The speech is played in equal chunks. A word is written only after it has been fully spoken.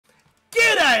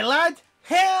G'day lads,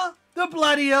 how the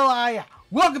bloody hell are ya?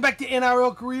 Welcome back to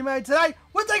NRL Career Mode. Today,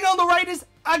 we're taking on the Raiders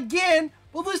again,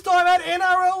 but this time at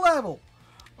NRL level.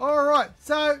 Alright,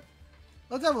 so,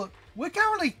 let's have a look. We're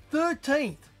currently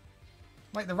 13th.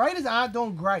 Mate, the Raiders aren't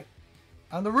doing great.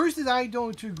 And the Roosters ain't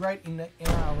doing too great in the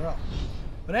NRL.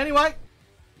 But anyway,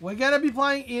 we're going to be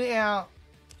playing in our...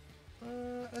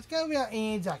 let's go with our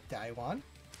Anzac Day one.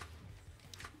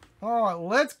 Alright,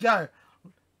 let's go.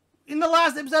 In the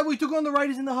last episode, we took on the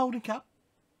Raiders in the Holden Cup.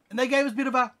 And they gave us a bit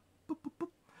of a... boop, boop, boop.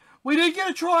 We did get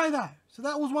a try, though. So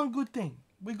that was one good thing.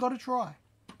 We got a try.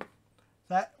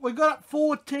 So we got up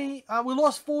 14... we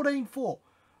lost 14-4.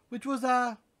 Which was...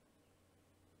 ooh,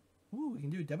 we can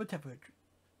do a double tap.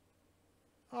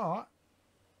 Alright.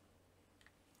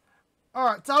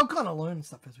 Alright, so I'm kind of learning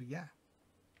stuff as we go.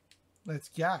 Let's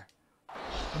go.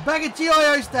 We're back at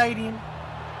GIO Stadium.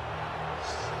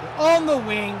 We're on the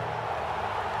wing.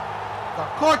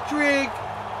 Got Kotrick,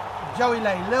 Joey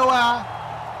Leilua,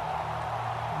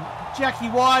 Jackie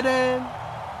Wyden,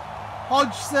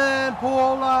 Hodgson,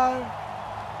 Paulo.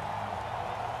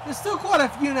 There's still quite a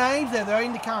few names there that are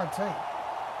in the current team,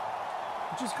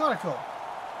 which is kind of cool.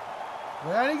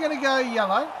 We're only going to go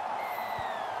yellow.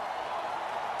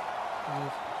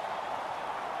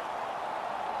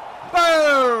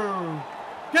 Boom!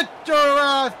 Get your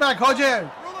ass back, Hodjo!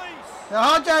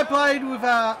 Now, Hodjo played with,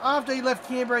 after he left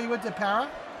Canberra, he went to Para.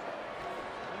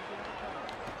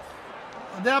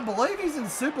 And I believe he's in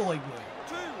Super League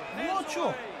now. I'm not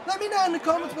sure. Let me know in the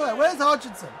comments below. Where's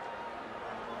Hodgson? So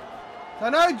I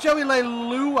know Joey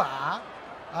Leilua.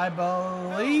 I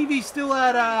believe he's still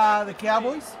at the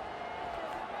Cowboys.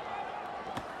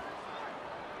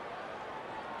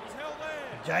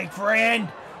 Jake Friend,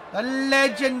 the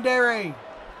legendary.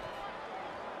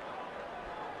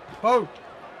 Boom.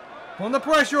 Putting the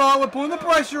pressure on. We're putting the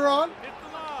pressure on.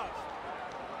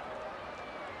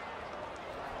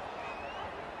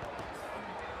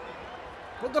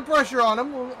 Put the pressure on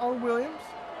him, on Williams.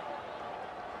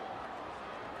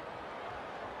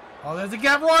 Oh, there's a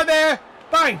gap right there.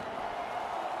 Bang.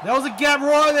 There was a gap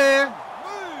right there.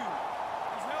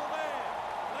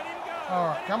 All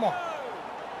right, come on.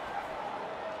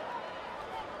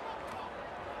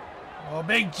 Oh,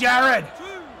 big Jared.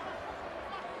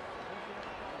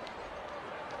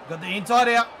 Got the inside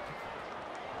out.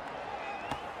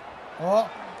 Oh,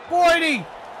 Boydie.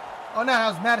 Oh, no, that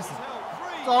was Madison.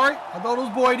 Sorry, I thought it was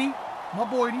Boydie. Not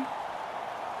Boydie.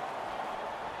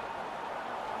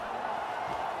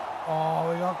 Oh,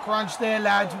 we got crunch there,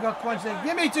 lads. We got crunch there.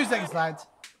 Give me 2 seconds, lads.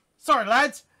 Sorry,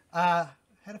 lads. Had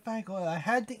a phone call. I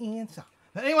had to answer.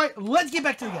 But anyway, let's get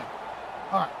back to the game.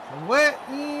 All right, so we're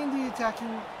in the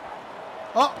attacking.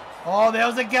 Oh, there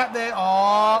was a gap there.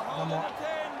 Oh, come on.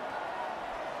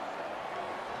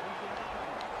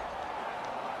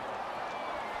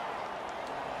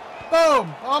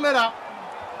 Boom! Arm it up.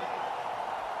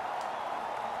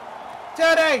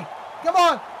 Teddy! Come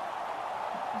on!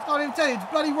 It's not even Teddy, it's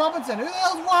bloody Robinson. Who the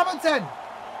hell's Robinson?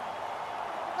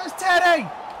 Where's Teddy?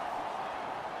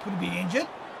 Could he be injured?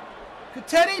 Could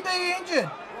Teddy be injured?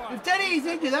 If Teddy is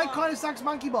injured, that kind of sucks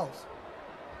monkey balls.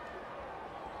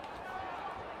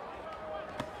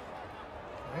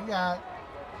 There we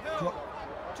go.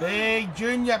 Big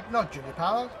Junior, not Junior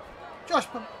Powell. Josh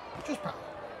Powell.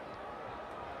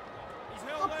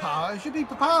 Not Powell, it should be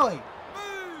Papali.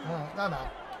 No.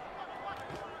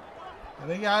 There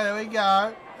we go, there we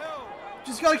go.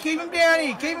 Just got to keep him down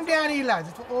here. Keep him down here, lads.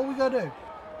 That's all we got to do.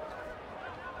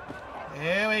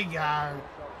 There we go.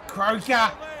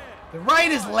 Croker, the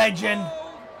Raiders legend.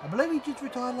 I believe he just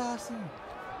retired last year.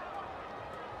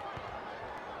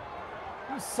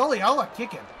 It was Soliola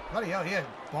kicking. Bloody hell, he had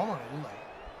a bomb on it, didn't they?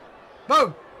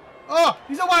 Boom! Oh,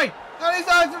 he's away! And he's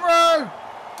over through!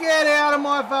 Get out of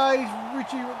my face,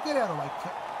 Richie. Get out of the way.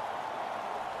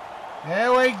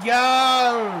 There we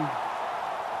go!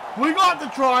 We got the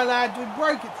try, lads. We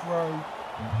broke it through.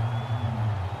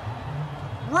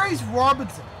 Reece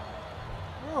Robinson.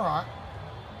 Alright.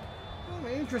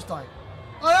 Interesting.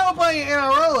 I know we're playing at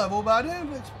NRL level, but I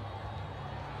didn't...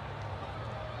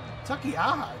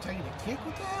 Takiaho taking a kick?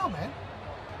 What the hell, man?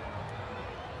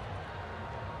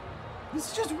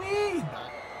 This is just weird,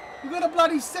 man. We've got a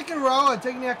bloody second rower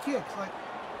taking our kicks. Like,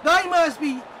 they must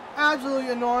be absolutely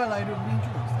annihilated with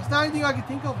injuries. That's the only thing I can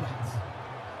think of, lads.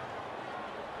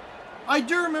 I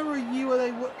do remember a year where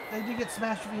they did get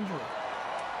smashed with injury.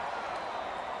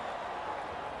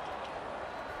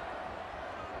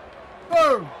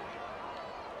 Boom!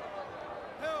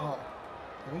 Oh,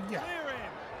 there we go.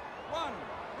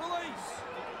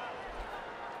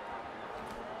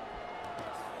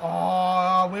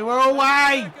 Oh, we were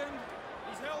away!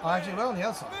 Oh, actually, we're on the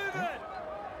outside.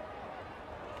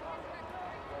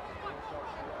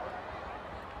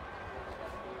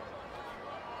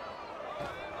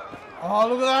 Oh,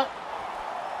 look at that.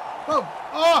 Oh,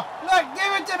 oh, look,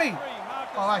 give it to me.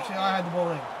 Oh, actually, I had the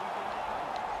ball in.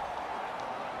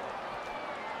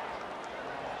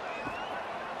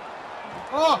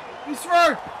 Oh, he's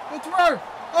through. It's through.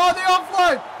 Oh, the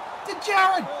offload to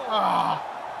Jared. Oh,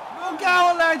 we're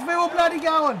going, lads. We're all bloody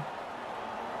going.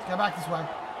 Let's go back this way.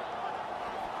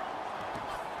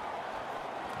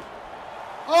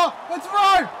 Oh, it's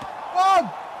through. Oh,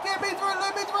 get me through.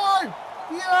 Let me through.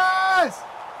 Yes.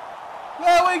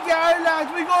 There we go,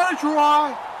 lads. We got to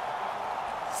try.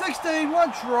 16,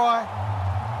 one try.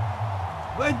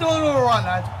 We're doing all right,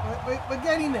 lads. We're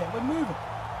getting there. We're moving.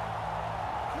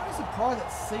 I'm kind of surprised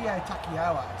that C.A.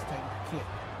 Takiyawa is taking the kick.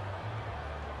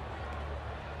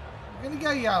 We're going to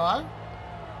go yellow.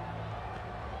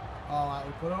 All right,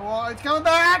 we put it away. It's coming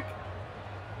back.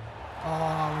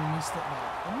 Oh, we missed it, mate.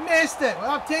 We missed it. We're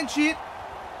up 10 shit.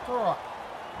 It's all right.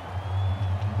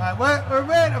 Right,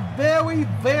 we're at a very,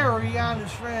 very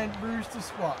understrand Rooster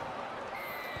squad.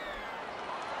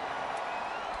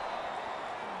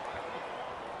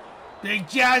 Big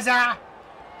Jazza!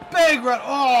 Big run!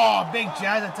 Oh, Big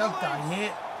Jazza took the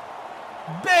hit.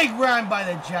 Big run by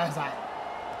the Jazza.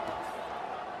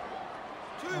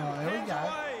 Oh, there we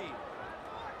go.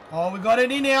 Oh, we got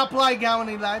it in our play going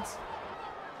in, lads.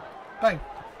 Bang.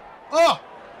 Oh,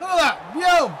 look at that.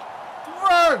 Yo!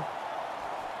 Throw!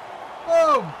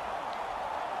 Boom!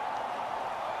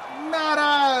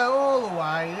 Mato! All the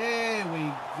way. There we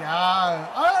go.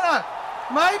 I don't know.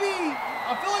 Maybe,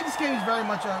 I feel like this game is very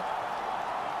much a,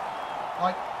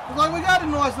 like we got a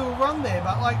nice little run there,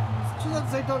 but like, just at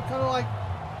the same time, kind of like,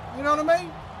 you know what I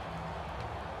mean?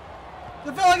 I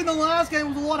feel like in the last game it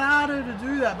was a lot harder to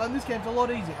do that, but in this game it's a lot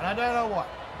easier, and I don't know why.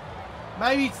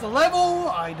 Maybe it's the level,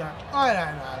 I don't know,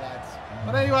 lads.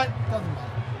 But anyway, doesn't matter.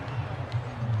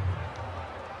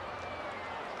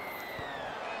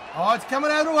 Oh, it's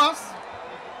coming out to us.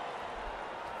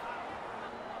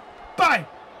 Bang!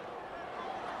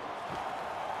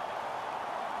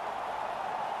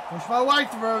 Push my way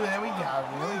through. There we go.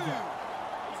 There we go.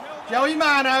 Joey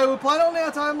Manu. We're playing on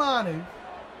our time, Manu.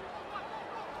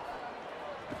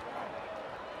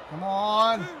 Come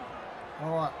on.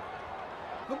 All right.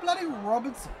 But bloody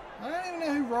Robinson. I don't even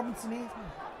know who Robinson is.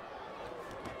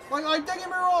 Like, don't get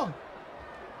me wrong.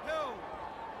 Hell.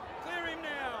 Clear him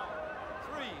now.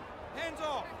 3. Hands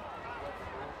off.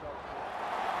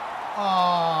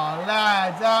 Oh,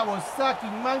 lads, that was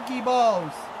sucking monkey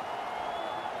balls.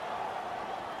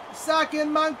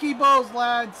 Sucking monkey balls,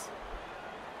 lads.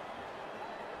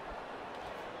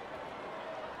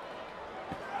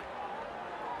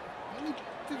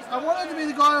 I wanted to be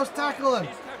the guy who was tackling.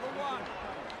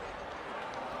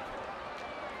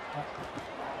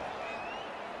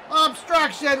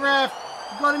 Obstruction, ref.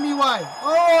 Got in my way.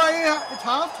 Oh, yeah. It's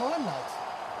half time, lads.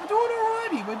 We're doing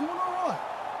alrighty. We're doing alright.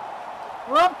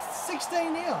 We're up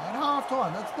 16 now at half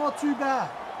time. That's not too bad.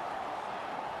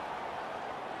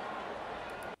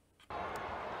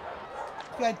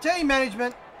 Okay, team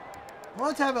management.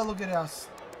 Let's have a look at our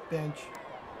bench.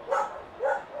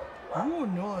 Ooh,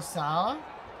 Noah Sala.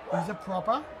 He's a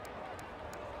proper.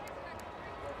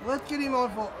 Let's get him on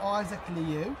for Isaac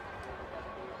Liu.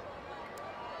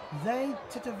 Zay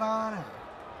Titavana.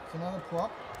 It's another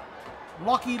prop.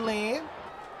 Lockie Lamb.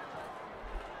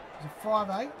 He's a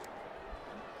 5'8".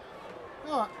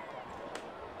 Alright.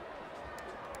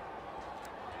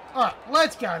 Alright,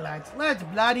 let's go, lads. Let's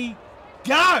bloody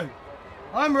go!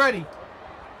 I'm ready.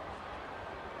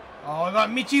 Oh, I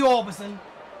got Mitchy Orbison.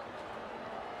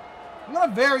 I'm not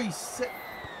a very sick.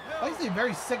 Basically a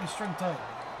very second string team.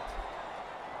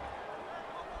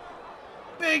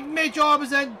 Big Mitch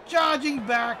Orbison charging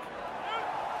back.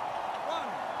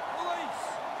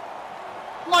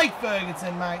 Blake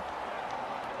Ferguson, mate.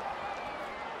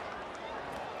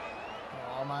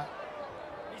 Oh, mate.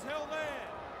 He's held there.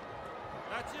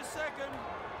 That's his second.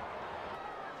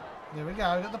 There we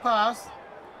go. We got the pass.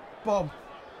 Boom.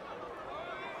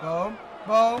 Boom.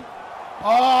 Boom.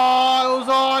 Oh, it was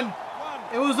on.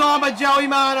 It was on, but Joey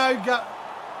Mano got.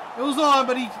 It was on,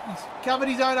 but he's covered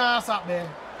his own ass up there.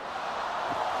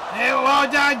 Yeah,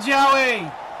 well done,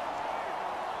 Joey.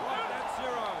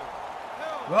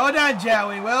 Well done,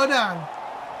 Joey. Well done.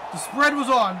 The spread was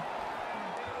on.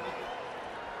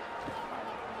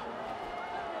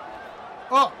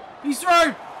 Oh, he's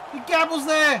through. The gap was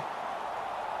there.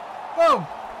 Boom.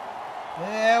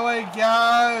 There we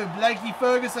go. Blakey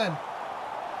Ferguson.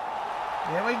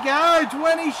 There we go.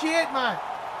 20 shit, mate.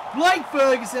 Blake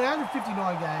Ferguson,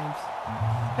 159 games.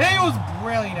 He was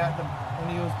brilliant at them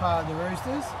when he was part of the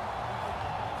Roosters.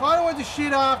 Kind of went to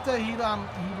shit after he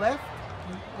left. He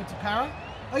went to Para.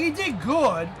 Like, he did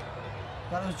good,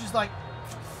 but it was just like,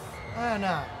 I don't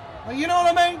know. Like, you know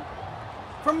what I mean?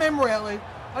 From memory, at least.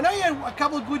 I know you had a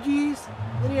couple of good years,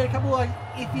 then you had a couple of like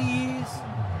iffy years.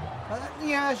 But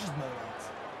yeah, it's just me.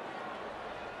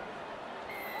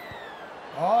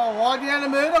 Oh, right down the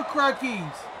middle,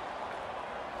 croakies.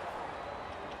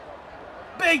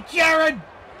 Big Jared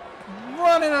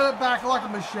running at it back like a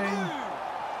machine.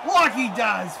 Like he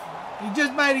does. He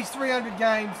just made his 300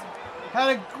 games. Had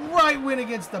a great win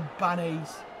against the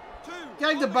Bunnies.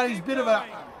 Gave the Bunnies a bit of a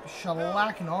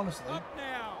shellacking, honestly.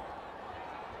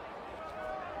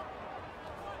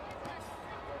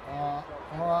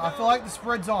 Alright, I feel like the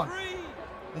spread's on.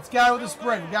 Let's go with the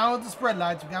spread. We're going with the spread,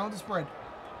 lads. We're going with the spread.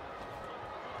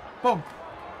 Boom.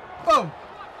 Boom.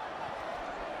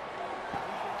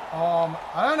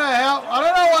 I don't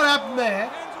know what happened there.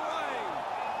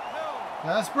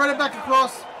 Now let's spread it back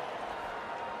across.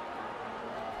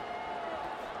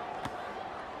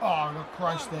 Oh, I got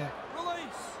crushed there.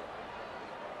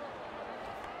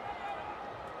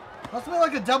 Must have been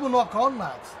like a double knock on,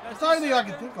 lads. That's the only thing I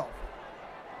can think of.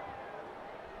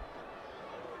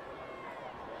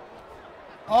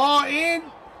 Oh, in.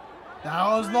 That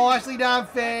was nicely done,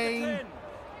 Fiend.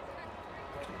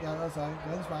 Yeah, that's right.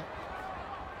 Go this way.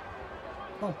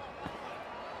 Oh.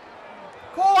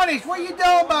 Cornish, what are you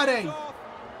doing, buddy?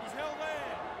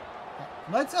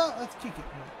 Let's kick it.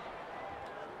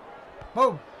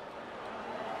 Boom.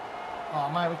 Oh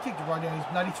man, we kicked it right down his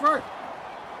bloody throat.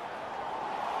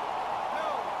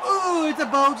 Ooh, it's a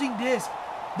bulging disc.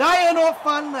 They are not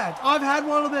fun, lads. I've had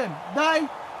one of them. They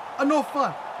are not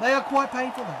fun. They are quite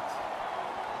painful, lads.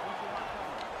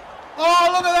 Oh,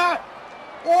 look at that!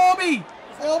 Orby!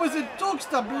 Almost a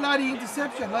Dookster bloody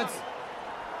interception. Let's...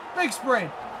 Big spread.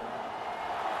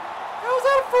 How was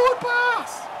that a forward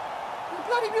pass? He's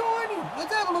bloody behind him.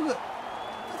 Let's have a look at it.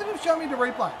 Doesn't even show me the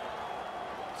replay.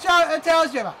 It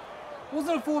tells you, mate.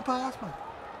 Wasn't a forward pass, mate.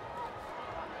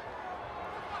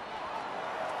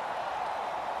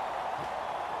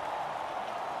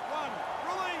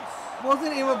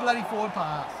 Wasn't even a bloody forward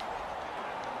pass.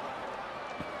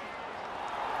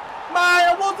 Mate,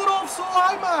 I wasn't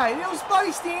offside, mate. It was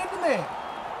bloody standing there.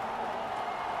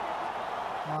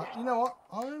 Right, you know what?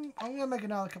 I'm going to make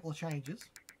another couple of changes.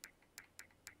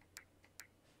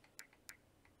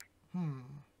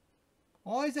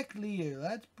 Isaac Leo,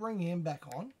 let's bring him back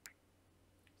on.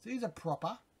 So he's a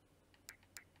proper.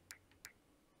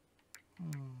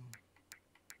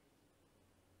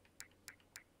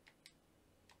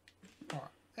 Alright,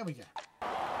 there we go.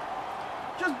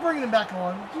 Just bringing him back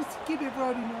on. Just to keep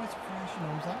everybody nice and fresh, you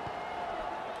know what I'm saying?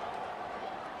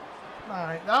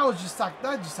 Alright, that was just sucked.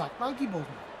 That just sucked. Monkey balls,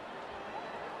 man.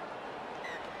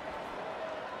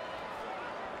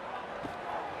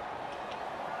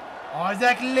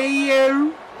 Isaac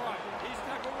Leo.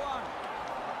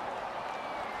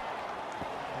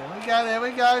 There we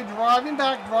go. Driving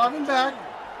back, driving back.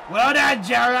 Well done,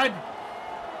 Jared.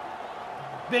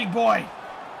 Big boy.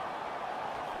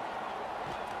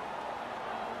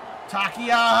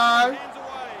 Takiyaho.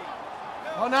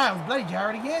 Oh no, it was bloody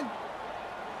Jared again.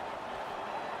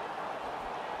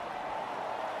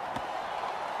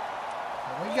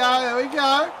 There we go, there we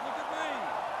go.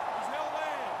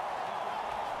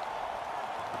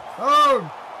 Oh!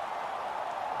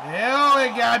 There we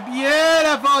go.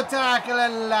 Beautiful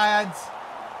tackling, lads.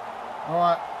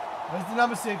 Alright. Where's the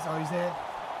number 6? Oh, he's there.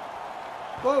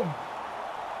 Boom.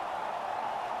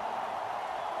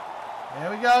 There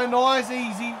we go. Nice,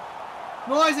 easy.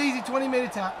 Nice, easy 20-meter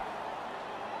tap.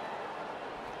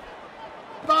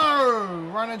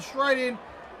 Boom! Running straight in.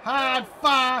 Hard,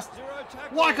 fast.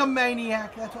 Like a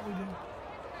maniac. That's what we do.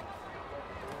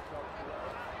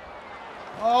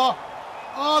 Oh!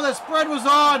 Oh, the spread was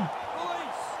on.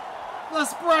 The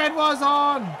spread was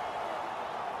on.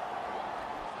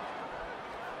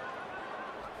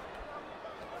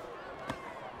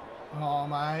 Oh,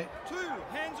 mate. 2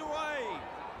 hands away.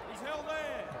 He's held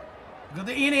there. Got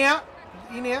the in out.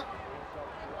 In out.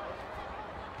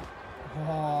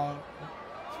 Oh.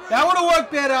 That would have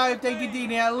worked better if they did the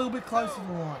in out a little bit closer to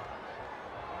the line.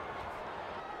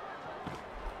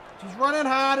 Just running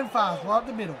hard and fast. Right up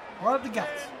the middle. Right up the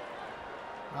guts.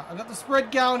 I got the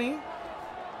spread going here.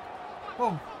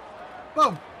 Boom.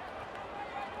 Boom.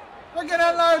 We're going to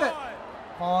unload it.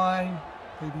 Fine.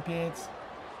 Poopy pants.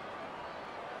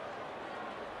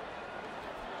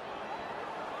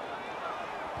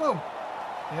 Boom.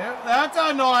 Yeah, that's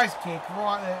a nice kick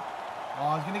right there.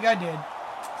 Oh, he's going to go dead.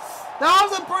 That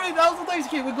was a nice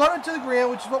kick. We got it to the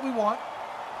ground, which is what we want.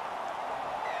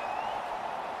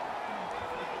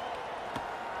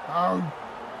 Oh.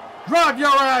 Drive your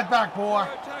ass back, boy. Oh,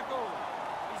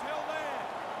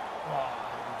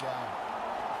 there we go.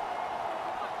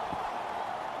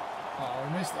 Oh,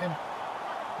 we missed him.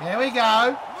 There we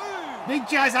go. Big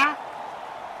Jazza.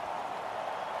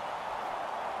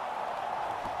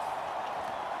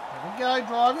 There we go.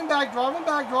 Driving back, driving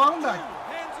back, driving back.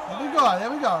 There we go, there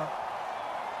we go.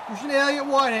 Pushing Elliot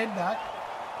Whitehead back.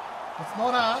 That's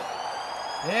not hard.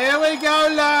 There we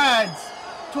go, lads.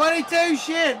 22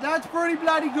 shit. That's pretty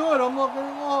bloody good, I'm not going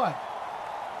to lie.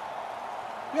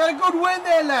 We had a good win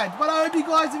there, lads. But I hope you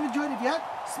guys have enjoyed it. If you have,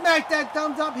 smack that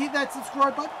thumbs up, hit that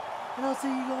subscribe button. And I'll see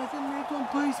you guys in the next one.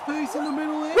 Peace, peace in the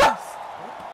Middle East.